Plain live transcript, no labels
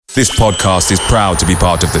This podcast is proud to be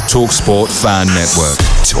part of the TalkSport Fan Network.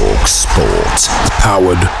 TalkSport.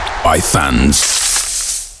 Powered by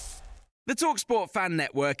fans. The TalkSport Fan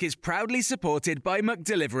Network is proudly supported by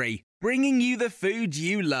McDelivery, bringing you the food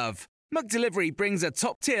you love. McDelivery brings a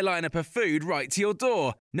top-tier lineup of food right to your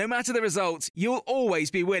door. No matter the result, you'll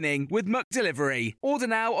always be winning with McDelivery. Order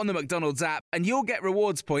now on the McDonald's app and you'll get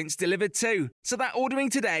rewards points delivered too. So that ordering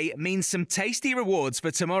today means some tasty rewards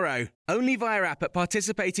for tomorrow. Only via app at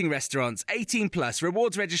participating restaurants. 18 plus.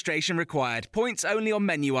 Rewards registration required. Points only on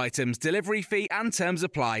menu items. Delivery fee and terms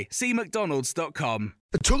apply. See mcdonalds.com.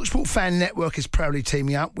 The TalkSport Fan Network is proudly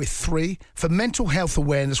teaming up with 3 for Mental Health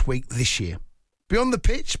Awareness Week this year. Beyond the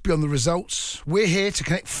pitch, beyond the results, we're here to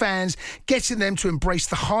connect fans, getting them to embrace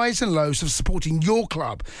the highs and lows of supporting your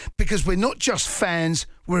club, because we're not just fans,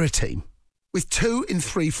 we're a team. With 2 in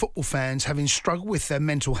 3 football fans having struggled with their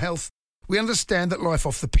mental health, we understand that life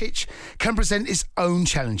off the pitch can present its own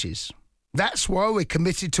challenges. That's why we're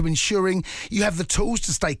committed to ensuring you have the tools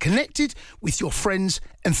to stay connected with your friends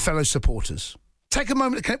and fellow supporters. Take a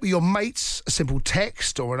moment to connect with your mates. A simple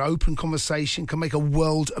text or an open conversation can make a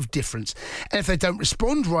world of difference. And if they don't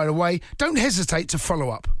respond right away, don't hesitate to follow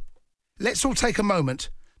up. Let's all take a moment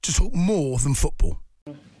to talk more than football.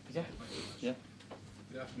 Yeah. Good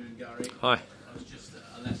afternoon, Gary. Hi. I was just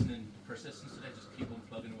a lesson in persistence today. Just keep on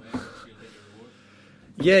plugging away. You'll hit your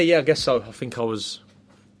reward. Yeah, I guess so. I think I was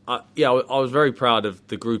very proud of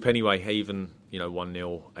the group anyway. Even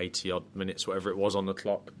 1-0, 80 odd minutes, whatever it was on the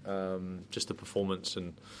clock. Just the performance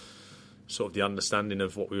and sort of the understanding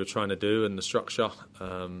of what we were trying to do and the structure.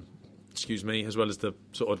 As well as the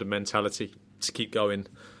sort of the mentality to keep going.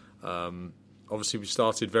 Obviously, we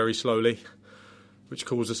started very slowly, which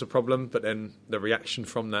caused us a problem. But then the reaction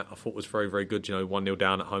from that, I thought, was very, very good. 1-0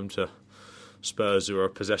 down at home to Spurs, who are a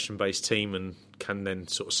possession-based team and can then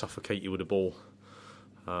sort of suffocate you with the ball.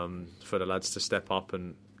 For the lads to step up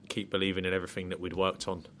and keep believing in everything that we'd worked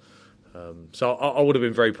on. So I would have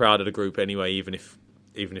been very proud of the group anyway, even if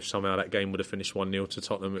somehow that game would have finished 1-0 to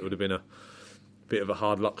Tottenham. It would have been a bit of a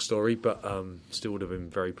hard luck story, but still would have been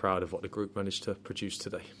very proud of what the group managed to produce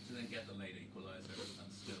today. To then get the late equaliser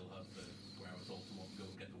and still have the wherewithal to want to go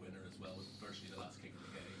and get the winner as well, with virtually the last kick of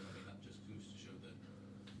the game. I mean, that just goes to show that,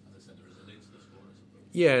 as I said, the resilience of the squad, I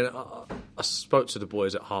suppose. Yeah, I spoke to the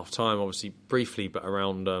boys at half time, obviously briefly, but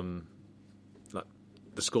around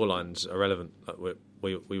the scoreline's irrelevant.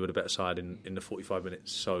 We were the better side in the 45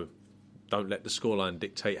 minutes, so don't let the scoreline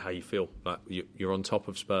dictate how you feel. Like you're on top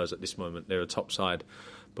of Spurs at this moment. They're a top side,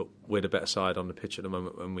 but we're the better side on the pitch at the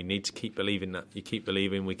moment, and we need to keep believing that. You keep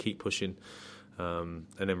believing, we keep pushing, and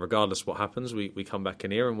then regardless what happens, we come back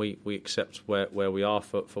in here and we accept where we are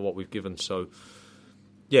for what we've given. So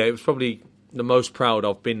yeah, it was probably the most proud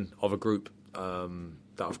I've been of a group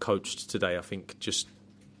that I've coached today. I think just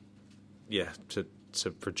to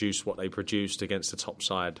produce what they produced against the top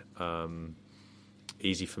side.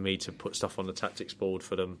 Easy for me to put stuff on the tactics board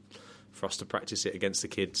for them, for us to practice it against the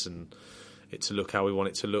kids and it to look how we want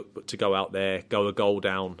it to look, but to go out there, go a goal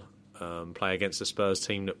down, play against the Spurs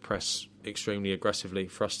team that press extremely aggressively,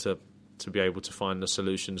 for us to be able to find the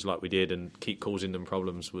solutions like we did and keep causing them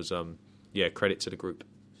problems was, credit to the group.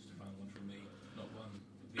 Just a final one from me. Not one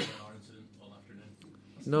VAR incident all afternoon.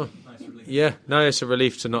 No. Nice relief. Yeah, no, it's a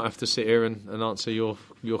relief to not have to sit here and answer your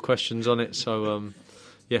questions on it. So,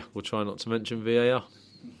 we'll try not to mention VAR. Gary, how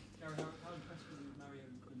impressed were you with Mario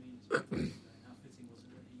Lamine? How fitting was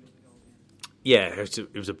it that he got the goal at the end?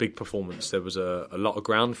 Yeah, it was a big performance. There was a lot of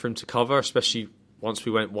ground for him to cover, especially once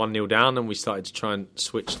we went 1-0 down and we started to try and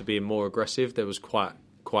switch to being more aggressive. There was quite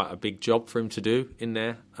a big job for him to do in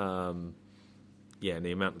there. And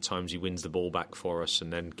the amount of times he wins the ball back for us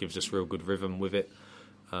and then gives us real good rhythm with it.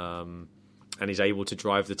 And he's able to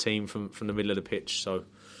drive the team from the middle of the pitch. So,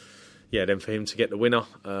 then for him to get the winner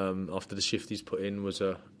after the shift he's put in was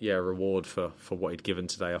a reward for what he'd given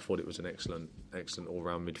today. I thought it was an excellent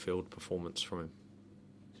all-round midfield performance from him.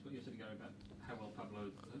 Just what you said, Gary, about how well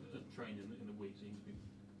Pablo had trained in the week. Seems to be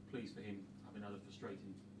pleased for him having had a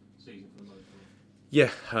frustrating season for the most part.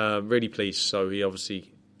 Yeah, really pleased. So he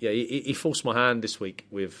obviously, he forced my hand this week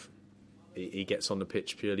with. He gets on the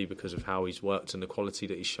pitch purely because of how he's worked and the quality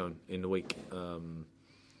that he's shown in the week.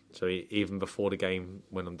 So even before the game,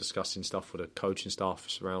 when I'm discussing stuff with the coaching staff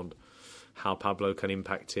around how Pablo can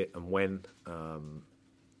impact it and when, and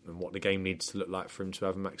what the game needs to look like for him to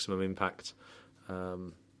have maximum impact.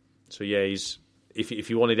 He's if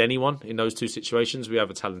you wanted anyone in those two situations, we have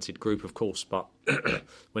a talented group, of course, but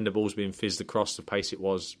when the ball's being fizzed across the pace it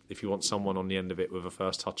was, if you want someone on the end of it with a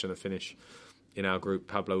first touch and a finish, in our group,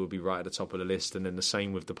 Pablo would be right at the top of the list. And then the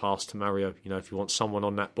same with the pass to Mario. If you want someone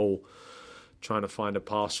on that ball trying to find a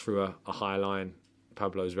pass through a high line.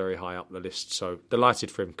 Pablo's very high up the list, so delighted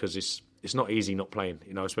for him because it's not easy not playing,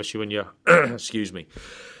 especially when you're, excuse me,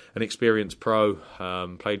 an experienced pro,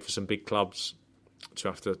 played for some big clubs. To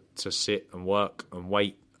have to sit and work and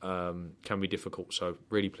wait can be difficult, so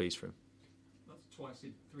really pleased for him. That's twice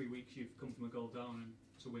in 3 weeks you've come from a goal down and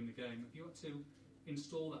to win the game. Have you had to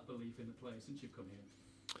install that belief in the players since you've come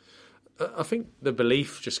here? I think the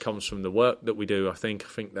belief just comes from the work that we do. I think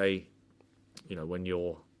they, when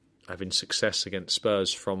you're having success against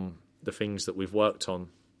Spurs from the things that we've worked on,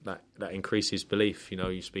 that increases belief.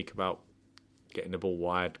 You speak about getting the ball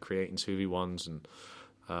wide, creating 2v1s,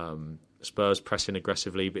 and Spurs pressing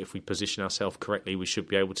aggressively, but if we position ourselves correctly, we should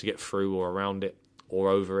be able to get through or around it or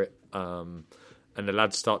over it. And the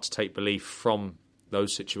lads start to take belief from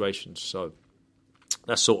those situations. So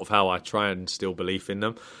that's sort of how I try and instill belief in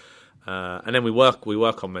them. And then we work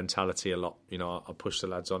on mentality a lot. I push the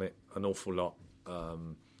lads on it an awful lot.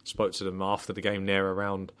 Spoke to them after the game there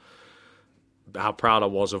around how proud I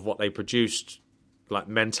was of what they produced. Like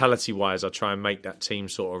mentality-wise, I try and make that team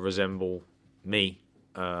sort of resemble me.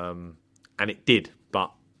 And it did,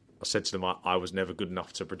 but I said to them I was never good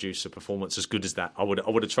enough to produce a performance as good as that. I would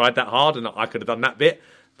have tried that hard, and I could have done that bit,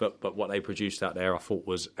 but what they produced out there I thought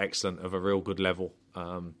was excellent, of a real good level.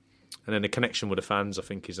 And then the connection with the fans, I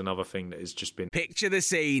think, is another thing that has just been... Picture the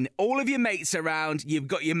scene. All of your mates around, you've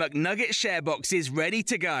got your McNugget share boxes ready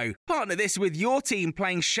to go. Partner this with your team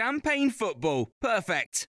playing champagne football.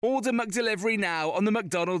 Perfect. Order McDelivery now on the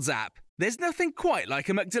McDonald's app. There's nothing quite like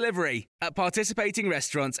a McDelivery. At participating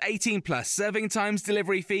restaurants, 18 plus, serving times,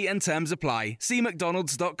 delivery fee and terms apply. See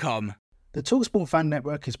mcdonalds.com. The TalkSport Fan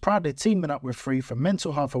Network is proudly teaming up with Free for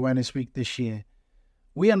Mental Health Awareness Week this year.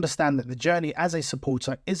 We understand that the journey as a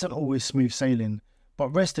supporter isn't always smooth sailing, but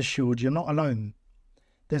rest assured you're not alone.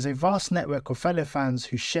 There's a vast network of fellow fans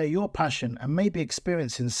who share your passion and may be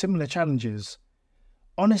experiencing similar challenges.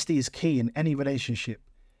 Honesty is key in any relationship.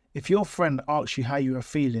 If your friend asks you how you are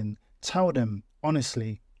feeling, tell them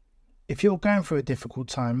honestly. If you're going through a difficult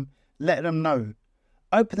time, let them know.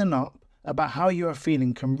 Opening up about how you are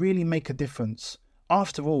feeling can really make a difference.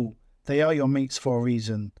 After all, they are your mates for a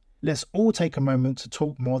reason. Let's all take a moment to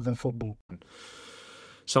talk more than football.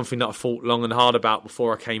 Something that I thought long and hard about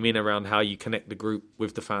before I came in around how you connect the group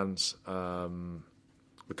with the fans,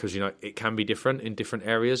 because it can be different in different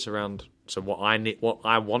areas around. So what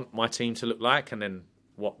I want my team to look like, and then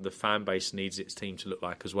what the fan base needs its team to look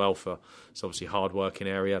like as well. It's obviously a hard-working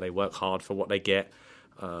area. They work hard for what they get,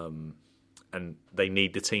 and they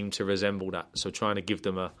need the team to resemble that. So trying to give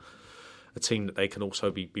them a team that they can also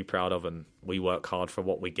be proud of, and we work hard for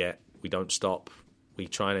what we get. We don't stop. We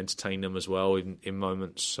try and entertain them as well in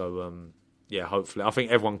moments. So, hopefully. I think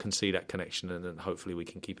everyone can see that connection, and then hopefully we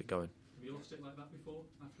can keep it going. Have you lost it like that before,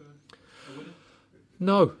 after a winner?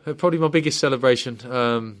 No, probably my biggest celebration.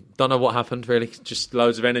 Don't know what happened, really. Just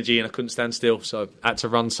loads of energy, and I couldn't stand still. So I had to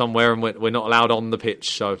run somewhere, and we're not allowed on the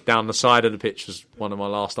pitch. So down the side of the pitch was one of my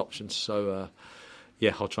last options. So,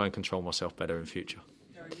 I'll try and control myself better in future.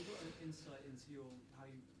 Gary, you've got an insight into how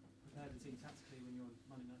you prepare the team tactically when you're on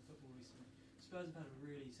Monday Night Football recently. Spurs have had a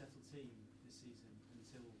really settled team this season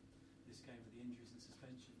until this game with the injuries and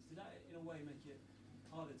suspensions. Did that, in a way, make it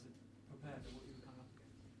harder to prepare for what you were coming up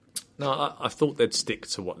against? No, I thought they'd stick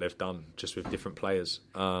to what they've done, just with different players,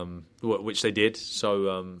 which they did. So,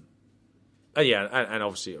 and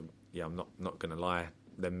obviously, I'm not going to lie.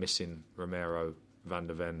 Them missing Romero, Van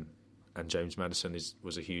der Ven, and James Maddison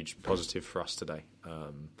was a huge positive for us today.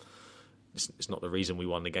 It's not the reason we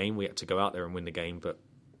won the game. We had to go out there and win the game, but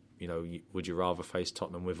would you rather face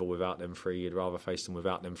Tottenham with or without them three? You'd rather face them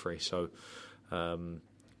without them three. So, I'm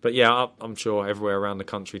sure everywhere around the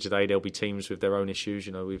country today there'll be teams with their own issues.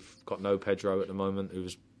 We've got no Pedro at the moment,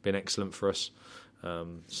 who's been excellent for us.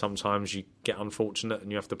 Sometimes you get unfortunate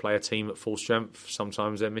and you have to play a team at full strength.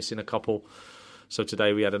 Sometimes they're missing a couple. So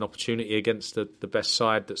today we had an opportunity against the best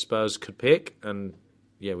side that Spurs could pick, and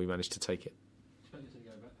we managed to take it.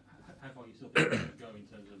 How far you still go in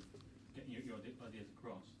terms of getting your ideas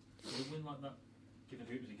across? Would a win like that, given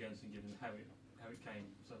who it was against and given how it came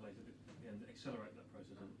so late at the end, accelerate that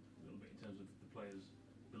process a little bit in terms of the players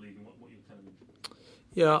believing what you're telling them?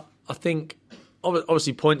 Yeah, I think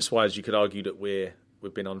obviously points-wise, you could argue that we've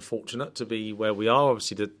been unfortunate to be where we are.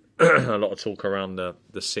 Obviously, a lot of talk around the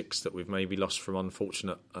six that we've maybe lost from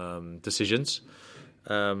unfortunate decisions.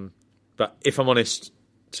 But if I'm honest,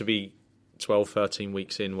 to be 12, 13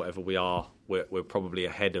 weeks in, whatever we are, we're probably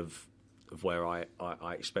ahead of where I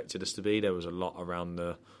expected us to be. There was a lot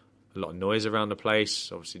of noise around the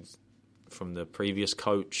place, obviously from the previous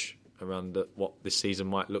coach around what this season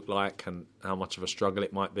might look like and how much of a struggle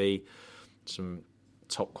it might be. some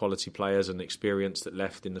top quality players and experience that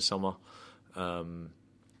left in the summer. And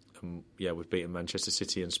we've beaten Manchester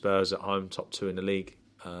City and Spurs at home, top 2 in the league,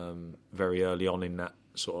 very early on in that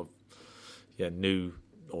sort of new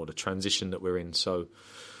or the transition that we're in. So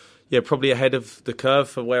probably ahead of the curve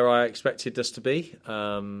for where I expected us to be.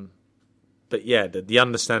 But the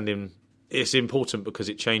understanding, it's important because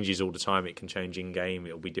it changes all the time. It can change in game.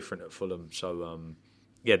 It'll be different at Fulham. So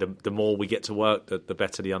the more we get to work, the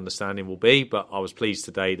better the understanding will be. But I was pleased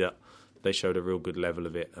today that they showed a real good level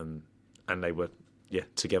of it, and they were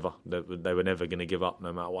together. They were never going to give up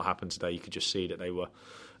no matter what happened today. You could just see that they were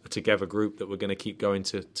a together group that were going to keep going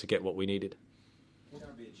to get what we needed. What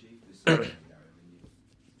can be achieved this season, Gary? I mean, you've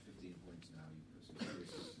 15 points now. You've put some serious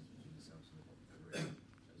distance between yourselves and the bottom three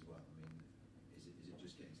as well. I mean, is it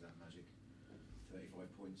just getting to that magic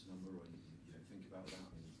 35 points number, or you don't think about that?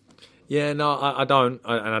 I mean, no, I don't,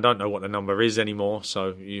 and I don't know what the number is anymore.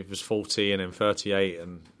 So you was 40 and then 38,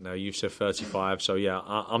 and now you've said 35. So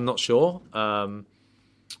I'm not sure.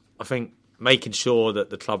 I think making sure that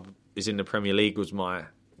the club is in the Premier League was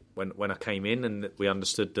when I came in, and that we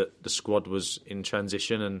understood that the squad was in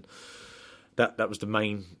transition, and that was the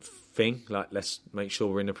main thing. Like, let's make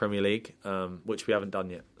sure we're in the Premier League, which we haven't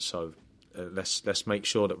done yet. So let's make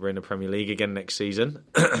sure that we're in the Premier League again next season.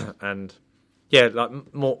 And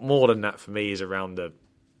more than that for me is around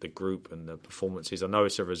the group and the performances. I know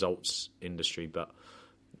it's a results industry, but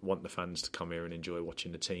I want the fans to come here and enjoy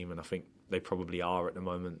watching the team, and I think they probably are at the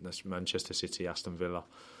moment. That's Manchester City, Aston Villa,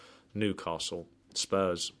 Newcastle,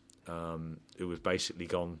 Spurs, who we've basically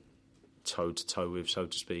gone toe-to-toe with, so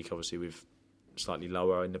to speak. Obviously, we've slightly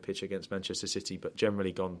lower in the pitch against Manchester City, but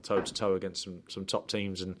generally gone toe-to-toe against some top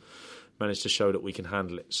teams and managed to show that we can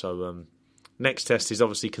handle it. So next test is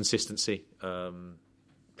obviously consistency.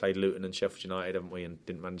 Played Luton and Sheffield United, haven't we, and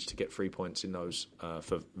didn't manage to get 3 points in those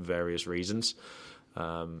for various reasons.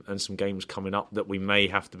 And some games coming up that we may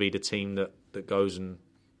have to be the team that goes and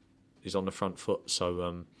is on the front foot.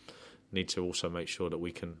 So need to also make sure that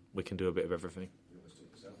we can do a bit of everything. you almost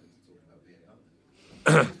took yourself into talking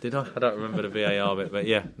about VAR. Did I? I don't remember the VAR bit, but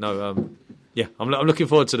I'm looking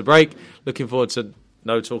forward to the break. Looking forward to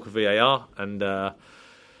no talk of VAR, and I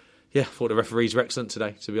thought the referees were excellent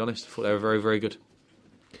today. To be honest, I thought they were very, very good.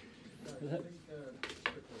 I think you're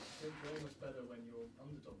almost better when you're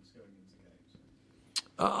underdogs going into games.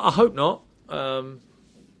 I hope not.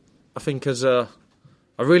 I think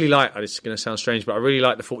I really like, it's going to sound strange, but I really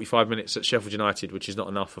like the 45 minutes at Sheffield United, which is not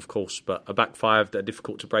enough, of course, but a back five that are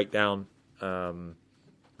difficult to break down,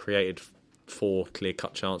 created 4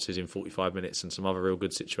 clear-cut chances in 45 minutes and some other real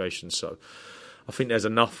good situations. So I think there's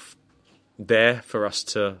enough there for us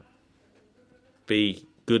to be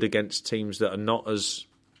good against teams that are not as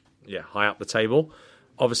high up the table.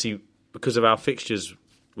 Obviously, because of our fixtures,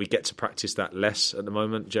 we get to practice that less at the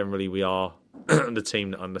moment. Generally, we are the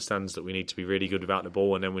team that understands that we need to be really good without the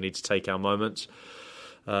ball, and then we need to take our moments.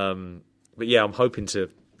 But I'm hoping to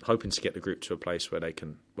get the group to a place where they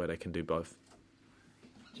can do both.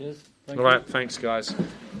 Cheers. All right, thanks, guys.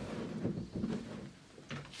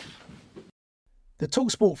 The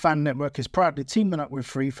TalkSport Fan Network is proudly teaming up with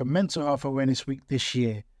Free for Mental Health Awareness Week this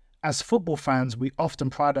year. As football fans, we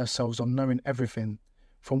often pride ourselves on knowing everything,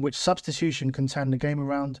 from which substitution can turn the game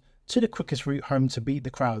around to the quickest route home to beat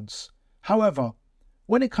the crowds. However,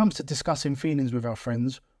 when it comes to discussing feelings with our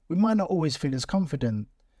friends, we might not always feel as confident.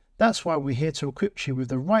 That's why we're here to equip you with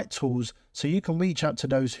the right tools so you can reach out to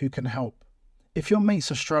those who can help. If your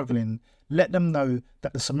mates are struggling, let them know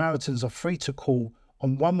that the Samaritans are free to call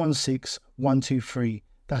on 116 123.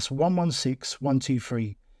 That's 116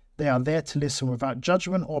 123. They are there to listen without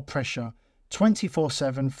judgment or pressure,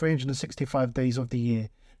 24/7, 365 days of the year.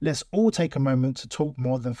 Let's all take a moment to talk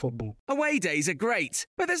more than football. Away days are great,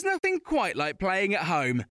 but there's nothing quite like playing at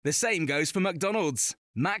home. The same goes for McDonald's.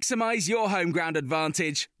 Maximise your home ground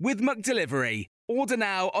advantage with McDelivery. Order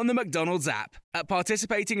now on the McDonald's app. At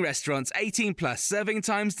participating restaurants, 18 plus serving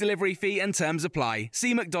times, delivery fee and terms apply.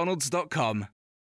 See mcdonalds.com.